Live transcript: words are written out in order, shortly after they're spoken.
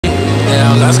Yeah,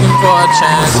 I was asking for a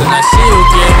chance, and I see you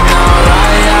getting all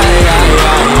right.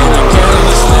 I can't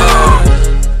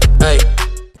understand. Hey.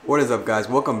 What is up, guys?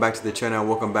 Welcome back to the channel.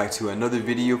 Welcome back to another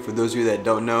video. For those of you that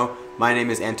don't know, my name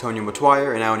is Antonio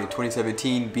Matoyer and I own a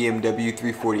 2017 BMW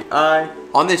 340i.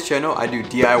 On this channel, I do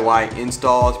DIY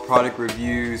installs, product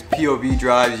reviews, POV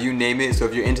drives, you name it. So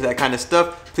if you're into that kind of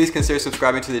stuff, please consider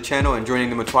subscribing to the channel and joining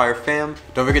the Matoyer fam.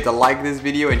 Don't forget to like this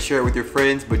video and share it with your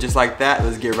friends. But just like that,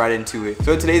 let's get right into it.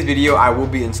 So in today's video, I will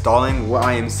be installing what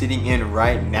I am sitting in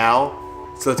right now.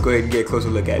 So let's go ahead and get a closer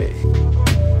look at it.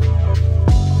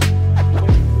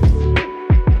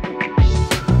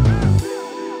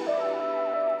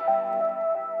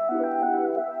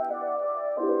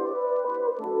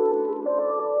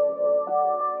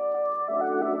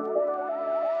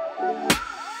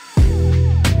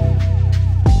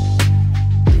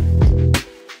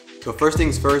 So first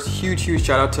things first, huge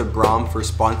shout out to Braum for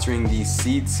sponsoring these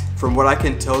seats. From what I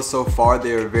can tell so far,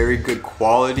 they are very good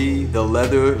quality. The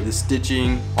leather, the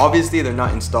stitching, obviously they're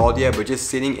not installed yet, but just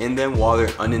sitting in them while they're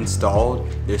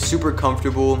uninstalled, they're super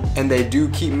comfortable and they do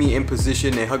keep me in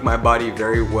position. They hug my body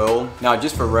very well. Now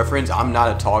just for reference, I'm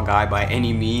not a tall guy by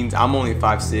any means. I'm only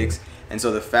 5'6". And so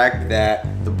the fact that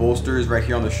the bolsters right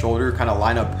here on the shoulder kind of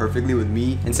line up perfectly with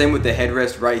me, and same with the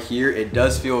headrest right here, it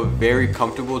does feel very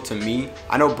comfortable to me.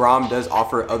 I know Braum does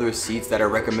offer other seats that are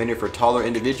recommended for taller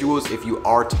individuals if you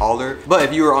are taller, but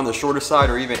if you are on the shorter side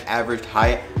or even average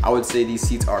height, I would say these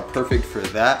seats are perfect for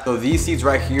that. So these seats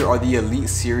right here are the Elite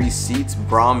Series seats.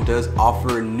 Braum does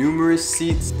offer numerous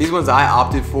seats. These ones I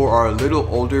opted for are a little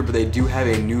older, but they do have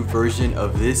a new version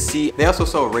of this seat. They also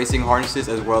sell racing harnesses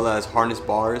as well as harness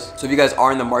bars. So if you guys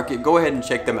are in the market, go ahead and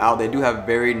check them out. They do have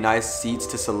very nice seats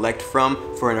to select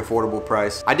from for an affordable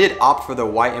price. I did opt for the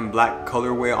white and black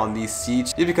colorway on these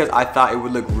seats just because I thought it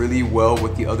would look really well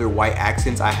with the other white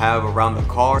accents I have around the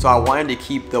car. So I wanted to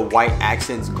keep the white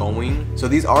accents going. So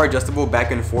these are adjustable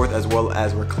back and forth as well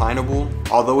as reclinable.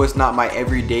 Although it's not my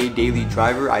everyday daily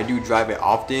driver, I do drive it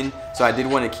often. So I did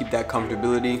want to keep that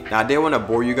comfortability. Now I didn't want to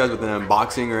bore you guys with an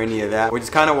unboxing or any of that, which is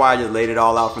kind of why I just laid it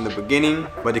all out from the beginning.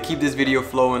 But to keep this video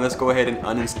flowing, let's go ahead and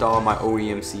uninstall my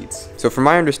OEM seats. So from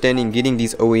my understanding, getting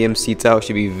these OEM seats out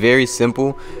should be very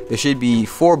simple. There should be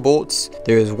 4 bolts.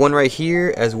 There's one right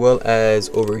here as well as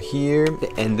over here.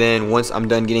 And then once I'm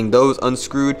done getting those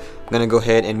unscrewed, I'm gonna go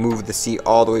ahead and move the seat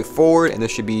all the way forward, and there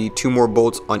should be 2 more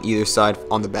bolts on either side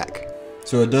on the back.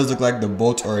 So it does look like the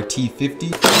bolts are a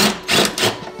T50.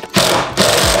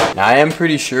 Now I am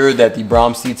pretty sure that the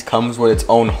Braum seats comes with its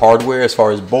own hardware as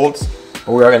far as bolts,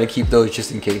 but we are going to keep those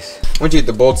just in case. Once you get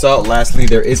the bolts out, lastly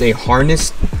there is a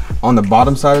harness on the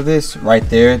bottom side of this right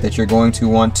there that you're going to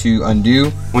want to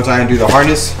undo. Once I undo the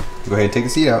harness, go ahead and take the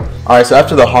seat out. Alright, so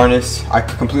after the harness, I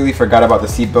completely forgot about the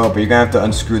seat belt, but you're going to have to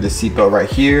unscrew the seat belt right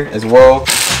here as well.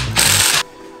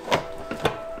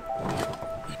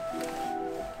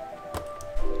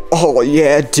 Oh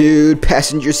yeah, dude,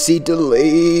 passenger seat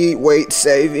delete, weight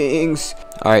savings.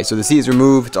 All right, so the seat is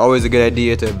removed. It's always a good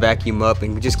idea to vacuum up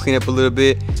and just clean up a little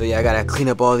bit. So yeah, I gotta clean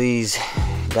up all these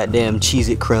goddamn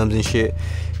Cheez-It crumbs and shit.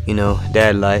 You know,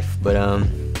 dad life. But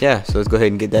yeah, so let's go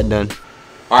ahead and get that done.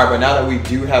 All right, but now that we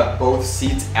do have both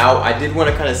seats out, I did want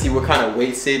to kind of see what kind of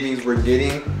weight savings we're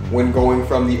getting when going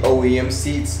from the OEM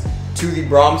seats to the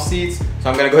Braum seats. So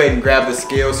I'm gonna go ahead and grab the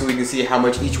scale so we can see how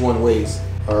much each one weighs.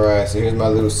 Alright, so here's my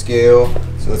little scale.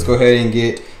 So let's go ahead and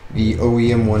get the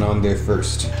OEM one on there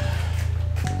first.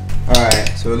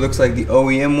 Alright, so it looks like the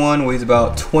OEM one weighs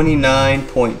about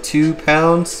 29.2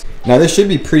 pounds. Now this should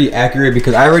be pretty accurate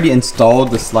because I already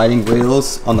installed the sliding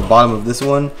rails on the bottom of this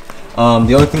one.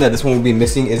 The only thing that this one will be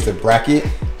missing is the bracket,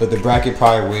 but the bracket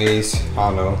probably weighs, I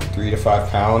don't know, 3 to 5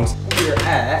 pounds. We're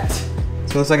at, so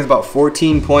it looks like it's about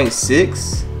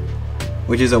 14.6.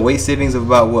 which is a weight savings of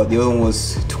about what? The other one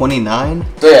was 29.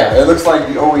 So yeah, it looks like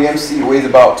the OEM seat weighs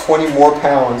about 20 more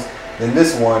pounds than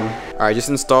this one. All right, just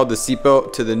installed the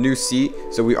seatbelt to the new seat.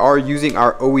 So we are using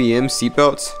our OEM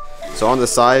seatbelts. So on the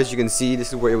sides, you can see this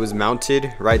is where it was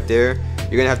mounted right there.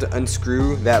 You're gonna have to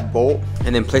unscrew that bolt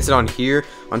and then place it on here.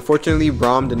 Unfortunately,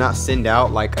 Braum did not send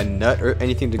out like a nut or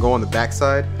anything to go on the back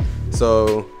side.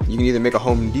 So you can either make a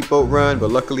Home Depot run, but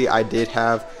luckily I did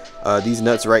have these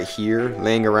nuts right here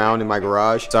laying around in my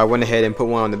garage, so I went ahead and put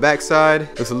one on the back side.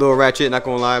 Looks a little ratchet, not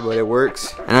gonna lie, but it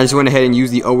works. And I just went ahead and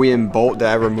used the OEM bolt that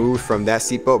I removed from that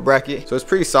seatbelt bracket, so it's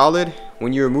pretty solid.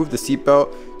 When you remove the seatbelt,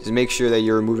 just make sure that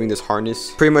you're removing this harness.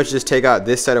 Pretty much just take out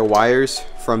this set of wires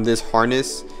from this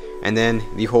harness, and then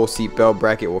the whole seatbelt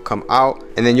bracket will come out,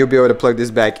 and then you'll be able to plug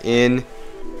this back in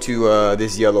to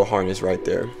this yellow harness right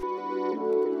there.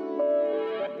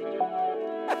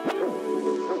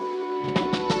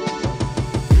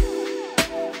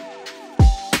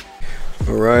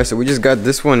 Alright, so we just got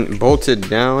this one bolted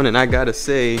down, and I gotta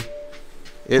say,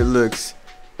 it looks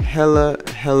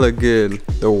hella good.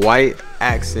 The white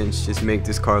accents just make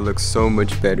this car look so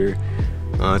much better.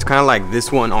 It's kind of like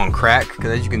this one on crack,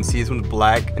 because as you can see, this one's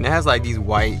black and it has like these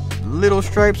white little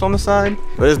stripes on the side,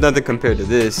 but it's nothing compared to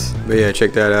this. But yeah,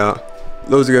 check that out.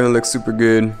 Those are gonna look super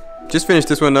good. Just finished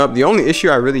this one up. The only issue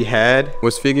I really had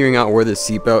was figuring out where the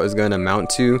seatbelt is gonna mount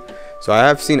to. So I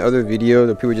have seen other videos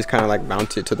of people just kind of like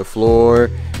mount it to the floor,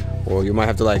 or you might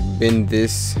have to like bend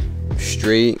this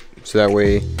straight so that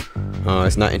way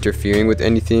it's not interfering with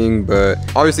anything. But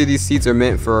obviously these seats are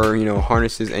meant for, you know,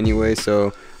 harnesses anyway,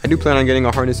 so I do plan on getting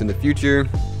a harness in the future.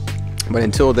 But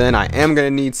until then, I am gonna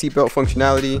need seatbelt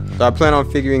functionality, so I plan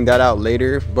on figuring that out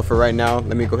later. But for right now,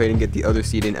 let me go ahead and get the other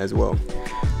seat in as well.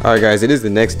 All right guys, it is the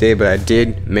next day, but I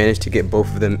did manage to get both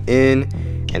of them in,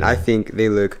 and I think they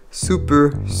look super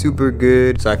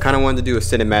good. So I kind of wanted to do a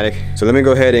cinematic, so let me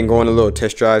go ahead and go on a little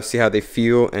test drive, see how they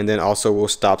feel, and then also we'll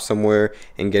stop somewhere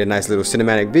and get a nice little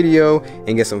cinematic video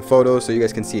and get some photos so you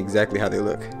guys can see exactly how they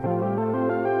look.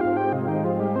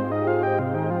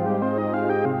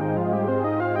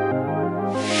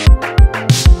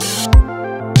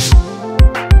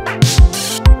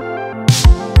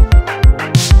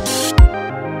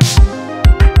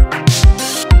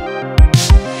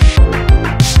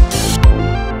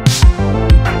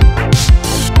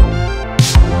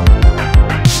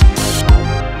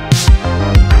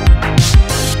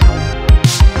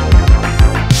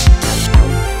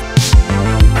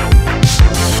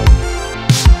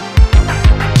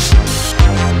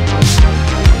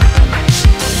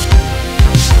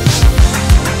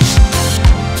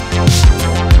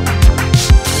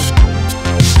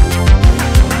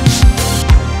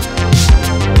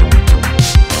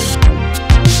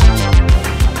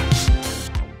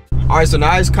 Alright, so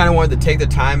now I just kind of wanted to take the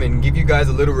time and give you guys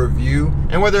a little review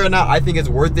and whether or not I think it's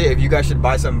worth it if you guys should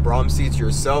buy some Braum seats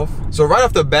yourself. So right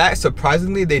off the bat,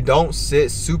 surprisingly, they don't sit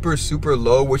super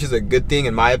low, which is a good thing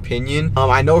in my opinion.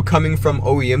 I know coming from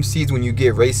OEM seats, when you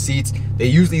get race seats, they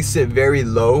usually sit very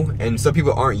low and some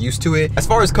people aren't used to it. As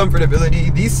far as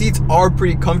comfortability, these seats are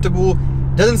pretty comfortable.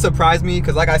 Doesn't surprise me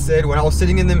because, like I said, when I was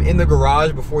sitting in them in the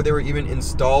garage before they were even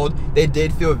installed, they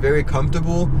did feel very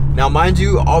comfortable. Now mind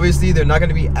you, obviously they're not going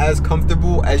to be as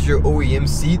comfortable as your OEM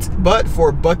seats, but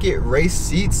for bucket race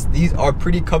seats, these are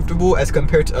pretty comfortable as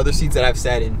compared to other seats that I've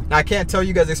sat in. Now I can't tell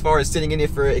you guys as far as sitting in it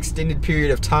for an extended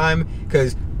period of time,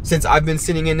 because since I've been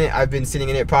sitting in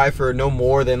it probably for no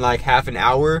more than like half an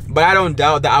hour, but I don't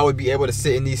doubt that I would be able to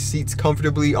sit in these seats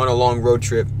comfortably on a long road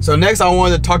trip. So next I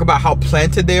wanted to talk about how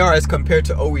planted they are as compared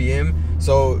to OEM.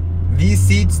 So these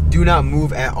seats do not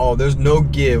move at all. There's no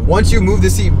give. Once you move the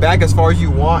seat back as far as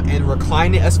you want and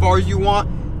recline it as far as you want,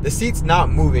 the seat's not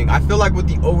moving. I feel like with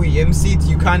the OEM seats,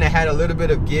 you kind of had a little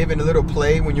bit of give and a little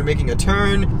play when you're making a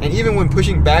turn, and even when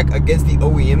pushing back against the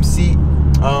OEM seat,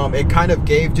 it kind of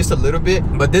gave just a little bit.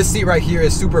 But this seat right here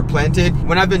is super planted.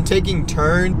 When I've been taking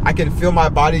turn, I can feel my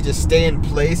body just stay in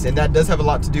place, and that does have a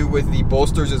lot to do with the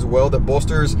bolsters as well. The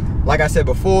bolsters, like I said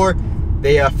before,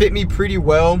 they fit me pretty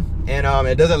well, and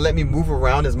it doesn't let me move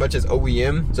around as much as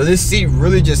OEM. So this seat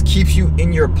really just keeps you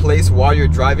in your place while you're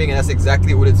driving, and that's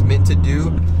exactly what it's meant to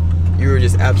do. You're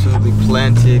just absolutely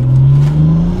planted.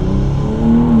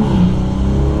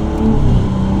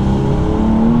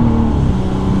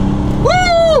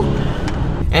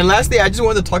 And lastly, I just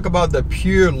wanted to talk about the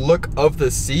pure look of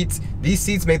the seats. These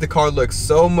seats make the car look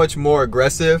so much more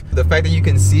aggressive. The fact that you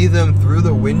can see them through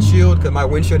the windshield, because my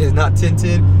windshield is not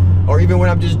tinted, or even when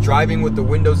I'm just driving with the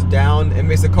windows down, it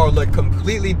makes the car look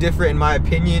completely different in my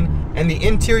opinion. And the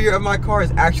interior of my car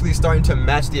is actually starting to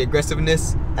match the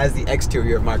aggressiveness as the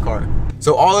exterior of my car.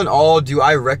 So all in all, do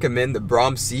I recommend the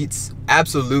Braum seats?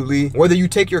 Absolutely. Whether you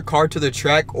take your car to the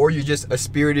track or you're just a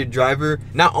spirited driver,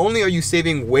 not only are you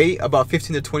saving weight, about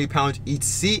 15 to 20 pounds each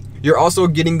seat, you're also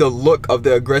getting the look of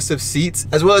the aggressive seats,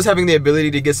 as well as having the ability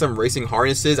to get some racing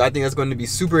harnesses. I think that's going to be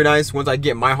super nice once I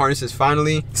get my harnesses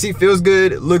finally. Seat feels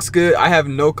good, looks good. I have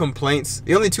no complaints.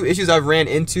 The only two issues I've ran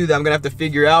into that I'm gonna have to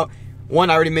figure out, one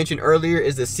I already mentioned earlier,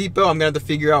 is the seatbelt. I'm gonna have to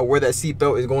figure out where that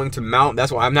seatbelt is going to mount. That's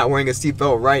why I'm not wearing a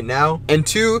seatbelt right now. And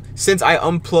two, since I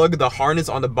unplugged the harness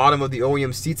on the bottom of the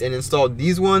OEM seats and installed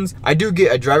these ones, I do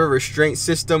get a driver restraint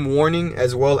system warning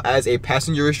as well as a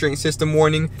passenger restraint system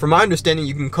warning. From my understanding,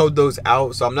 you can code those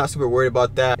out, so I'm not super worried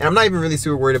about that. And I'm not even really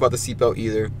super worried about the seatbelt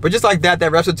either. But just like that,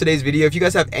 that wraps up today's video. If you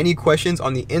guys have any questions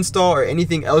on the install or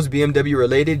anything else BMW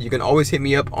related, you can always hit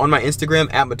me up on my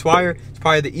Instagram at Matwire. It's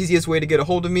probably the easiest way to get a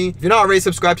hold of me. If you're not already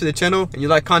subscribed to the channel and you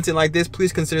like content like this,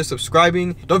 please consider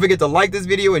subscribing. Don't forget to like this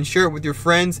video and share it with your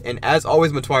friends. And as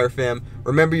always, Matwire fam,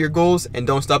 remember your goals and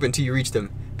don't stop until you reach them.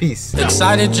 Peace.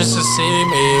 Excited just to see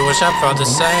me, wish I felt the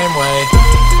same way.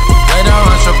 Later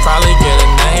on she'll probably get a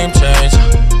name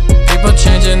change. People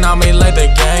changing on me like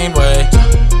they gain weight.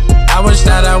 I wish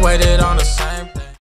that I waited on the